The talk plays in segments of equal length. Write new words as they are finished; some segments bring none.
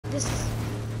this is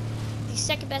the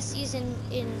second best season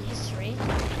in history,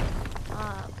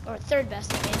 or third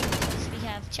best, I think. Because we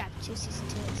have Chapter 2, Season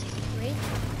 2, and Season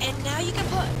 3. And now you can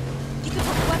put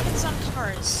weapons on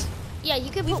cars. Yeah,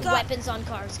 you can put weapons on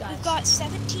cars, guys. We've got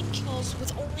 17 kills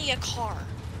with only a car.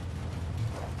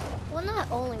 Well, not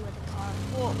only with a car.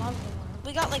 Well, Well,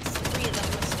 we got like 3 of them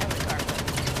without a car.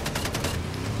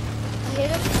 I hit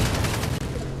him.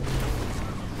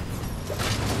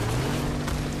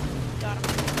 Got him.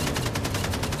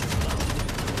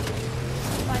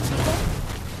 5 people.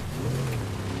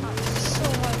 Oh, so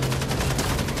hard.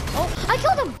 Oh, I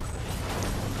killed him!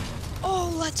 Oh,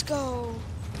 let's go.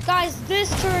 Guys, this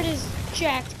turret is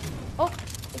jacked. Oh,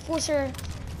 Enforcer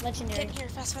Legendary. Get in here,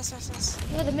 fast, fast, fast,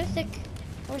 fast. No, the Mythic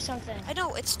or something. I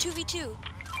know, it's 2v2.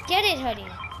 Get it, Hoodie.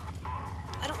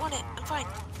 I don't want it, I'm fine.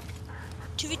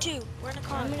 2v2, we're in a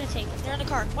car. I'm gonna take it. They're in a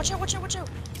car. Watch out, watch out, watch out.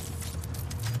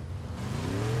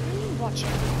 Watch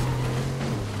it.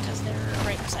 Because they're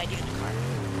right beside you in the car.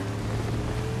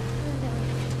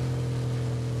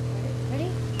 Ready?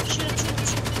 Shoot him, shoot him,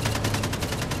 shoot him.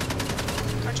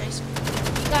 Car chase.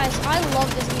 Guys, I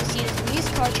love this new season. These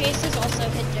car chases also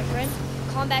hit different.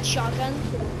 Combat shotgun,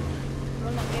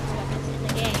 one of my favorite weapons in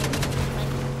the game.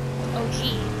 Like, OG.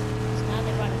 So now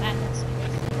they brought it back. That's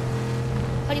amazing.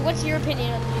 Honey, what's your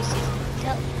opinion on the new season?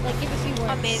 Give a few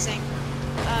words. Amazing.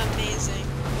 Amazing.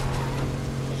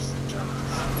 Just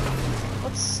jokes.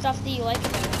 What's stuff that you like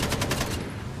about it?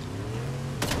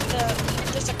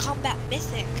 Just a combat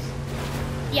mythic.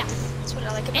 Yeah. That's what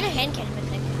I like about And a it. hand cannon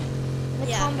mythic. The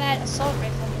Yeah. combat assault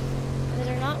rifle mythic.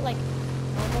 They're not like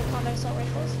normal combat assault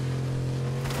rifles.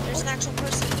 There's an actual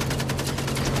person.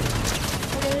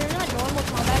 Okay, they're not normal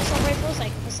combat assault rifles,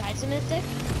 like besides the mythic.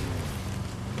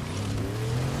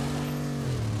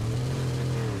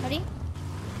 Buddy?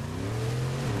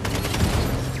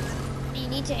 You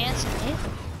need to answer me.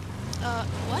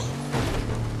 What?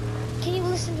 Can you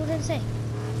listen to what I'm saying?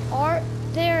 Are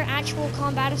there actual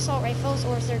combat assault rifles,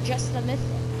 or is there just the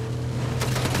mythic?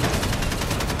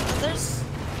 There's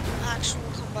actual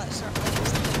combat assault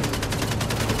rifles.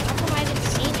 How come I haven't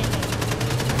seen it?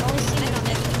 I've only seen it on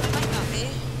mythic. It might not be.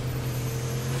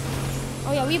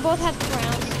 Oh yeah, we both have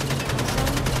crowns.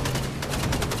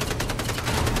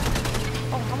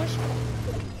 Oh, how much?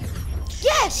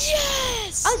 Yes!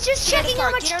 Yes! I was just checking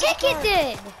how much ticket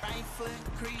did.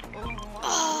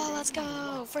 Oh, let's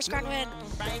go. First crown win.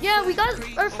 Yeah, we got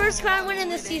our first crown win in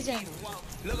this season.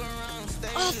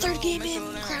 Oh, third game in,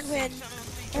 crown win.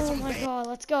 Oh my god,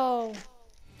 let's go.